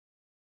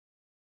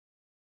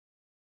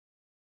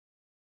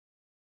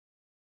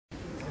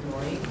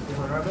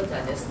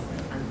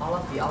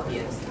the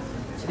audience.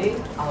 Today,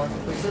 I want to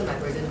present my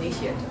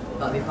presentation,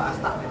 but before I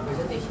start my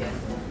presentation,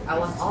 I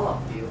want all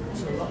of you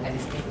to look at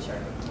this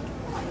picture.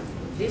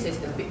 This is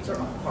the picture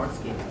of corn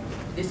skin.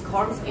 This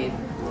corn skin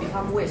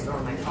become waste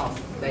around my house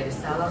by the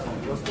seller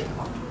of roasted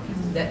corn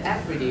that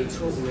every day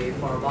throw away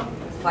for about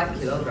 5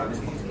 kilograms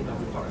of skin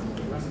of corn.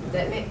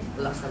 That make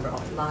large number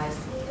of flies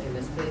in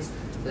the space,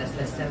 less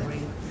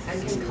savory,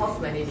 and can cause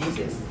many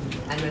diseases.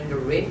 And when the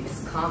rain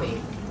is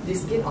coming, the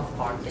skin of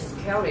corn is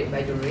carried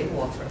by the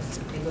rainwater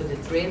into the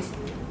drains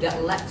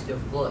that led to the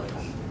flood.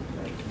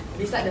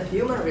 Besides the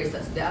human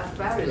resources that are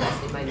very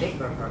less in my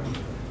neighborhood,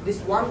 this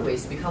one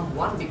waste become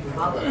one big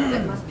problem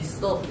that must be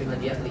solved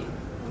immediately.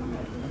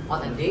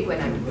 On a day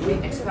when I'm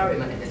doing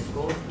experiment at the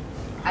school,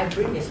 I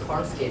bring this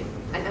corn skin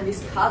and I'm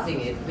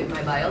discussing it with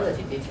my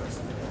biology teachers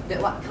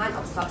that what kind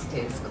of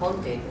substance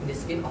contained in the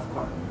skin of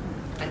corn.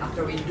 And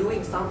after we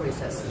doing some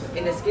research,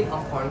 in the skin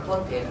of corn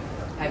contain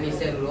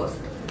hemicellulose,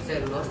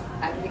 cellulose,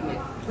 and lignin,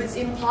 which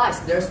implies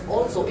there's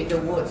also in the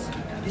woods.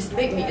 This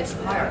makes me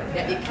inspired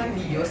that it can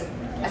be used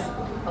as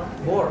a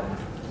board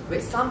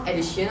with some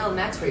additional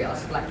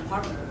materials like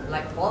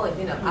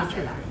polyphenol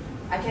acetate.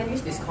 I can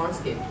use this corn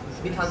skin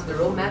becomes the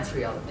raw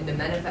material in the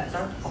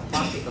manufacture of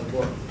particle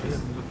board.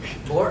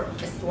 Board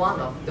is one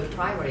of the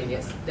primary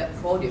needs that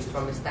produced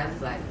from the stem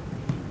plant.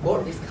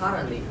 Board is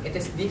currently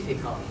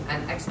difficult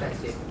and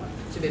expensive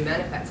to be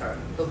manufactured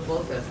to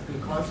fulfill the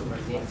consumer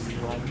needs.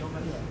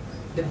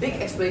 The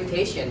big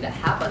exploitation that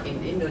happened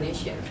in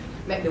Indonesia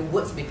make the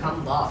woods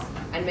become bald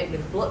and make the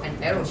flood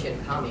and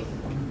erosion coming.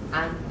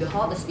 And the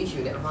hottest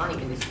issue that running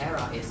in this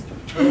era is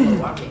global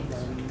warming.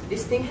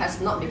 This thing has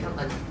not become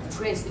a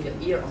trend in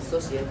the ear of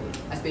society,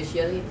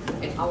 especially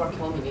in our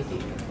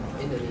community,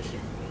 Indonesia.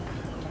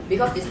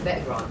 Because this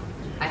background,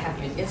 I have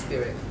been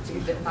inspired to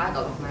give the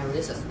title of my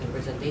research and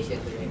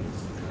presentation today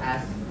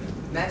as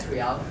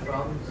Material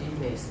from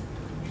G-Maize.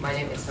 My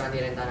name is Rendy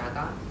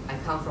Rentanaka. I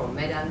come from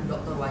Medan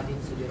Dr. Wadin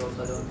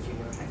Sudirosodo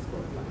Junior High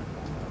School.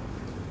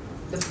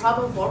 The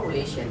problem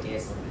formulation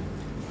is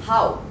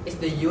how is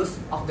the use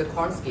of the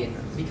corn skin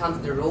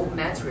becomes the raw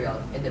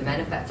material in the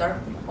manufacture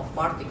of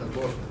particle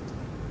board.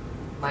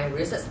 My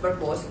research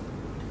purpose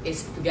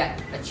is to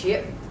get a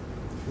cheap,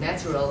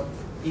 natural,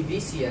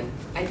 efficient,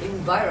 and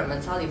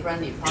environmentally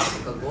friendly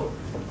particle board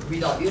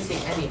without using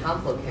any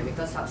harmful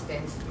chemical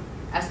substance,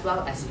 as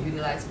well as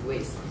utilize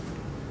waste.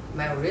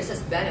 My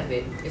research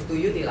benefit is to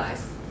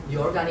utilize the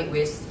organic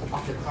waste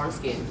of the corn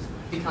skin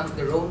becomes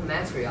the raw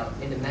material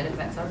in the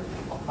manufacture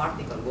of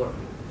particle board.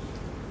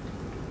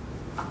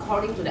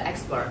 According to the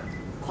expert,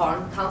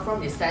 corn comes from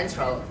the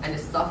Central and the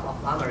South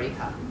of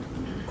America.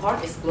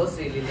 Corn is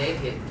closely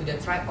related to the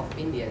tribe of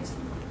Indians,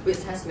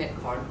 which has made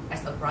corn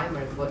as a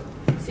primary food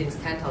since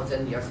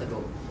 10,000 years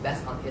ago,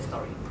 based on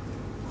history.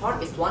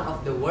 Corn is one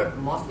of the world's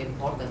most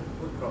important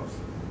food crops,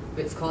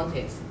 which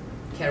contains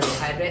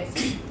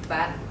carbohydrates,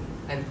 fat,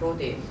 and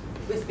protein,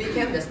 which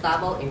became the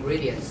staple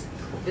ingredients.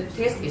 The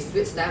taste is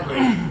sweet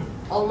savory.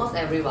 Almost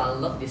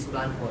everyone loves this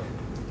plant food.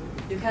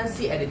 You can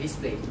see at the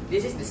display,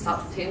 this is the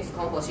substance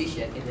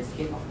composition in the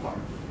skin of corn.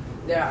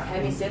 There are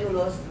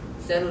hemicellulose,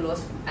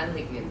 cellulose, and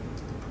lignin.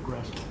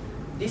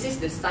 This is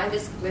the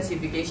scientific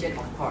classification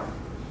of corn.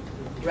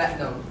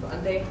 Random,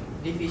 ante,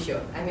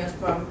 division,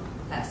 angiosperm,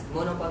 has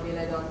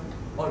monocotyledon,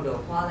 ordo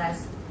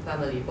Quales,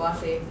 family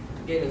Poaceae,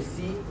 genus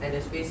C, and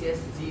the species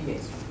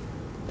G-Maize.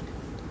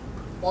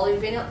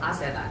 Polyphenol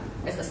acetate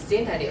is a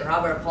synthetic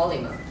rubber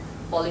polymer.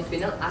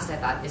 Polyphenol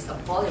acetate is a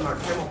polymer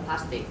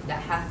thermoplastic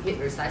that has heat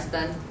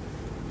resistance,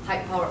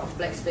 high power of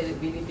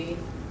flexibility,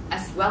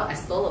 as well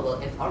as soluble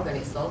in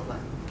organic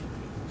solvent.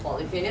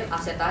 Polyphenol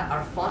acetate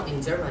are found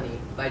in Germany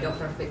by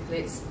Dr.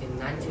 Fiedlitz in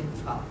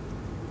 1912.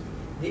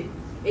 The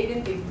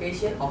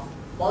identification of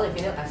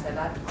polyphenol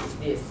acetate is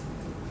this.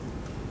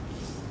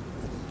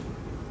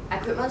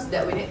 Equipment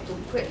that we need to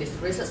create this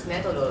research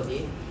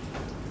methodology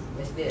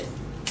is this.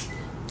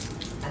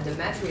 And the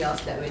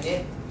materials that we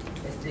need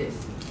is this.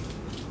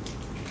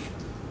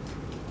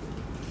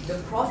 The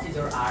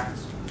procedure are,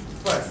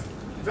 first,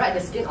 dry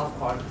the skin of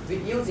corn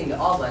with using the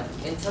oven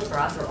in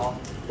temperature of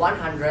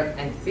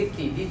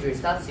 150 degrees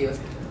Celsius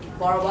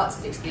for about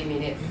 60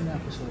 minutes.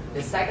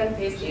 The second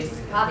phase is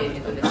cut it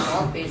into the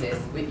small pieces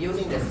with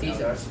using the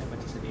scissors.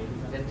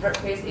 The third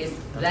phase is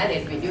blend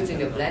it with using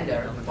the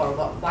blender for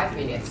about 5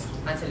 minutes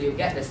until you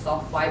get the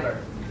soft fiber.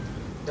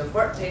 The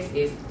fourth phase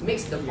is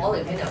mix the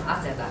polyphenol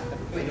acetate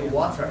with the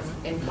water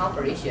in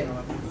comparison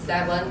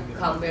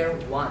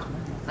 7:1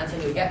 until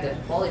you get the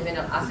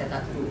polyphenol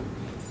acetate glue.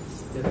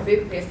 The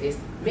fifth phase is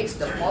mix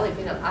the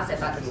polyphenol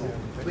acetate glue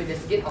with the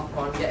skin of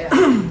corn that has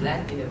been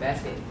blended in the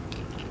basin.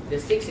 The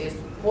sixth is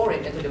pour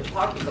it into the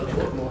particle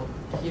board mold,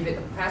 give it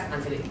a press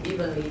until it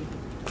evenly,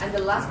 and the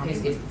last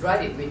phase is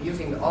dry it with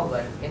using the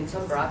oven in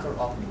temperature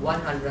of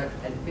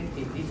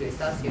 150 degrees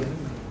Celsius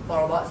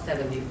for about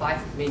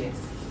 75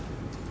 minutes.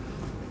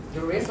 The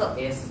result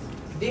is,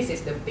 this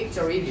is the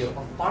picture review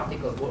of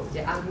particle board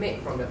that are made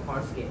from the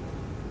corn skin.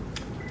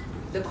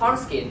 The corn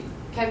skin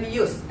can be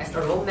used as a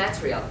raw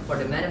material for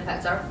the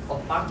manufacture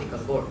of particle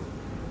board.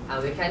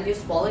 and we can use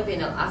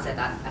polyvinyl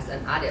acetate as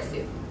an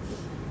adhesive.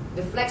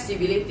 The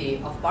flexibility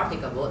of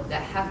particle board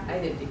that have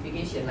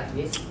identification like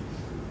this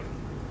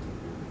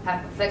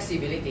have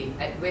flexibility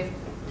at weight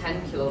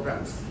 10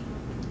 kilograms.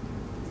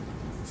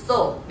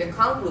 So the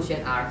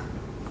conclusion are,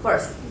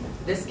 first,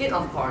 the skin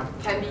of corn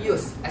can be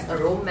used as a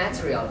raw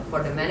material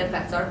for the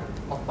manufacture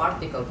of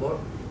particle board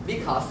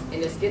because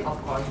in the skin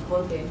of corn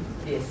contain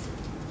this.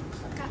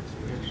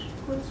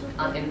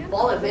 And in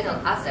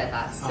polyvinyl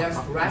acetate, there's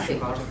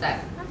resin or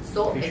sap,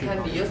 so it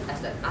can be used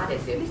as an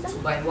adhesive to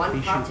bind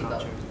one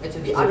particle into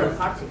the other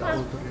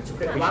particle to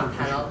create one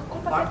panel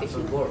of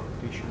particle board.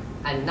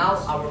 And now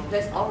our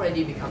place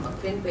already become a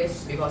clean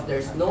place because there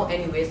is no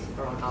any waste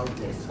around our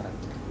place.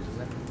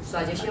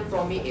 Suggestion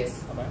from me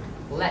is,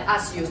 let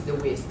us use the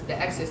waste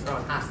that exists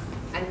around us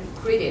and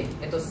create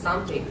it into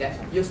something that's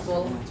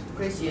useful,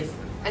 precious,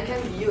 and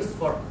can be used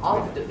for all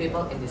of the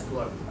people in this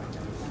world.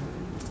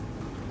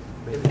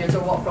 The future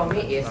work from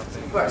me is,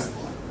 first,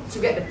 to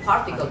get the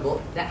particle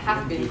board that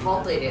have been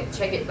completed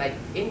checked by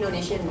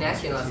Indonesian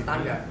national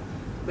standard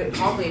with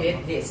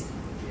completed this: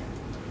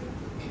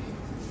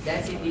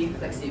 density,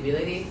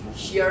 flexibility,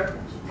 shear,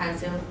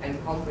 tensile, and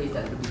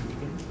compression.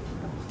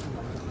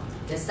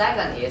 The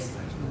second is,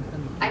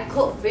 I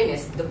could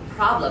finish the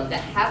problem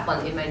that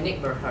happened in my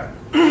neighborhood,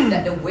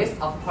 that the waste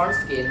of corn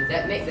skin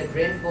that make the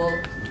drain full,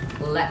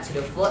 lead to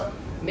the food,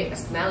 make a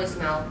smelly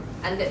smell,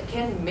 and that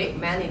can make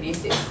many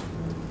diseases.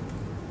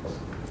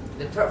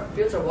 The third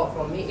future work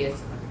from me is,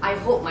 I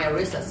hope my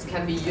research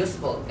can be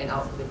useful in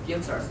the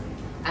future,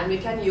 and we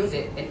can use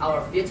it in our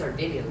future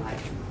daily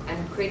life,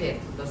 and create it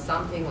to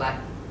something like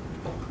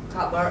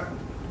cupboard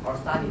or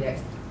study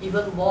desk,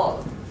 even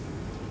wall.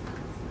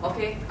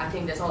 Okay, I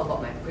think that's all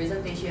about my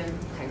presentation.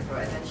 Thanks for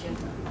your attention.